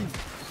everyone to be.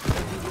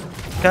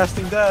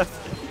 Casting Death.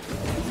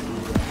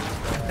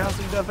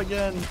 Casting Death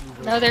again.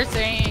 No, they're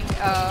saying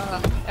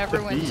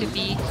everyone to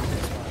be.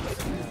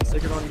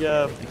 Sacred on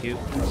Gab. Thank you.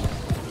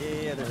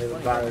 Yeah, there's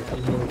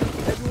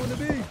everyone to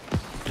be.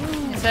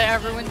 Is that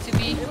everyone to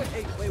be?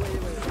 Wait.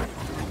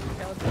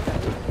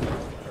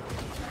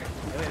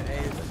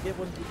 Hey, let's get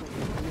one people.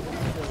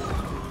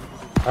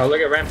 Oh,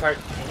 look at Rampart.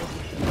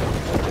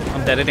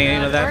 I'm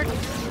detonating with that.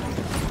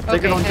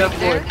 Take it on Death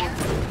Boy.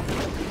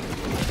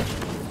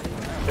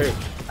 Dude,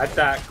 I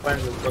thought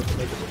Cleanse was supposed to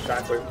make us a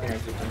shockwave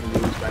cancer when you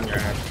lose on your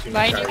ass.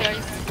 Mind you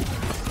guys.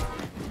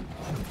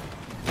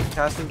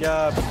 Casting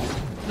Gab.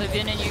 Live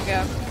in and you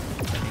go.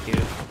 Thank you.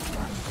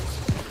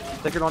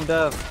 Take it on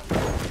Dev.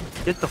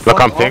 Get the Look, fuck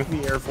I'm off ping.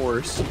 me, Air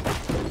Force.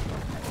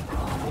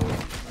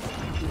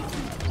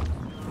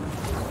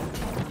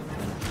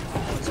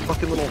 This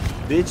fucking little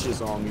bitch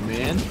is on me,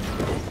 man.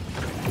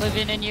 Live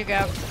in and you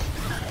go.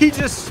 He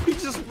just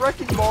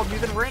wrecking balled me,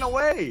 then ran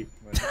away.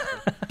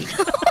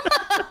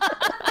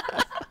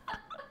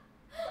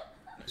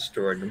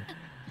 Destroyed him.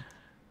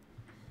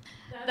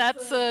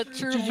 That's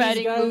true GG's,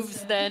 batting guys.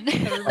 moves then.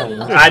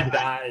 I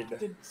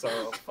died. So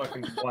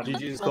fucking one.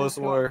 GG's close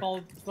war.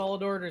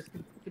 Solid orders.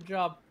 Good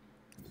job.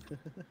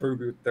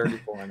 Bruiser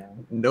 34 now.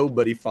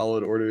 Nobody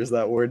followed orders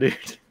that war,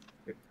 dude.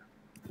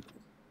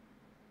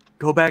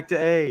 Go back to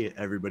A.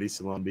 Everybody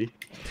Silang B.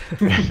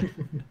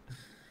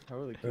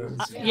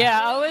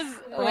 Yeah, I was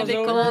when they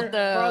called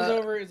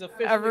Crossover is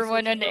officially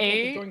everyone an switched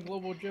A. to join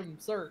Global Gym,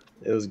 sir.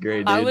 It was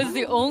great, dude. I was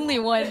the only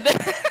one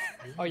there.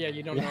 Oh yeah,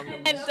 you don't know.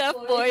 And Deaf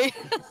Boy.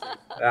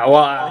 Well,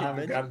 I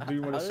haven't got to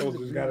do what a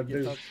soldier's got to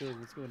do.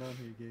 What's going on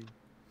here, gang?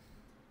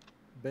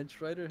 Bench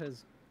Rider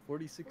has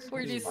 46.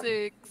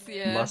 46,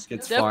 yeah.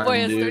 Muskets Deaf farm, Boy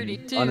has dude.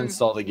 32.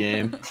 Uninstall the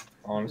game.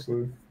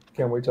 Honestly,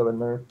 can't wait till they're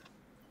nerfed.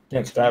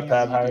 Can't stab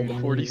pad higher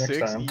than 46,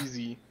 next time.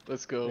 easy.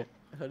 Let's go.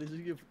 How did you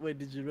get? Wait,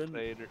 did you run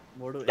Later.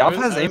 Mortal? Y'all I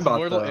has was aimbot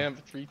Mortal though.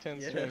 Amp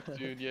 310 strength,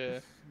 dude, yeah.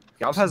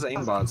 Y'all has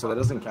aimbot, so that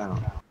doesn't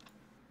count.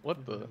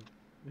 What the?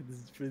 With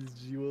his friends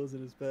G-Wells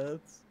and his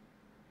paths.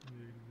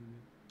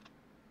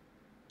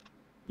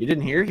 You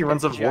didn't hear? He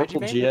runs a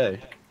Vorpal GA.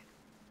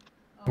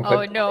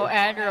 Oh no,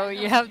 Andrew,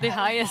 you have the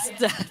highest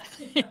death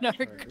in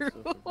our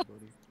group.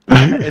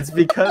 It's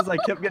because I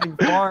kept getting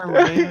farmed,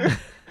 man.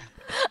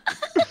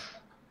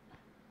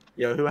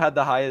 Yo, who had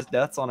the highest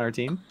deaths on our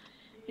team?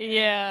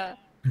 Yeah.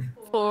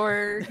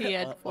 4, he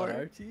had 4.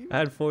 Our team? I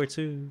had 4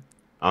 too.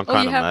 I'm Oh,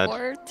 kind you of have mad.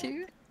 4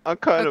 too? I'm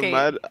kind of Okay.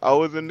 mad. I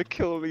was in the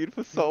kill lead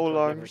for so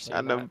long,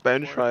 and then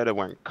Bench Rider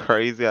went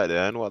crazy at the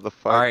end. What the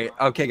fuck? Alright,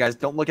 okay, guys,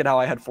 don't look at how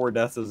I had 4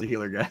 deaths as a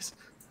healer, guys.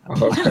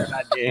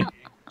 That game.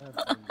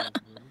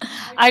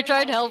 I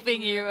tried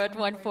helping you at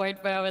one point,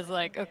 but I was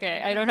like,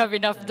 okay, I don't have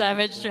enough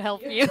damage to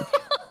help you.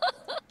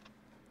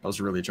 I was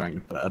really trying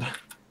to pad.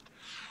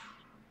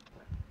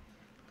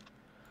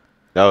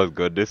 That was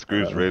good. This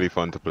group's really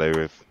fun to play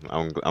with.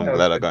 I'm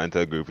glad I got into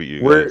a group with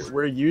you guys.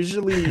 We're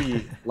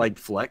usually like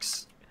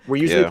flex. We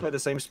usually Yeah. play the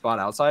same spot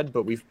outside,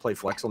 but we play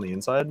flex on the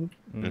inside.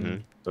 Mm-hmm.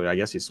 So I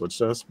guess he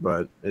switched us,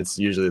 but it's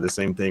usually the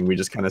same thing. We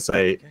just kind of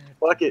say,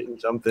 fuck it, and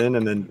jump in,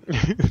 and then...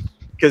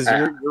 Because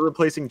you're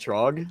replacing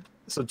Trog,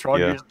 so Trog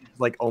Yeah. usually is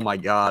like, oh my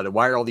god,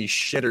 why are all these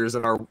shitters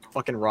in our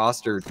fucking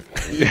roster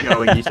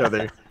egoing each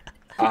other?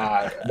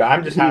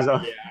 I'm just happy.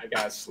 Yeah, I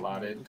got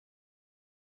slotted.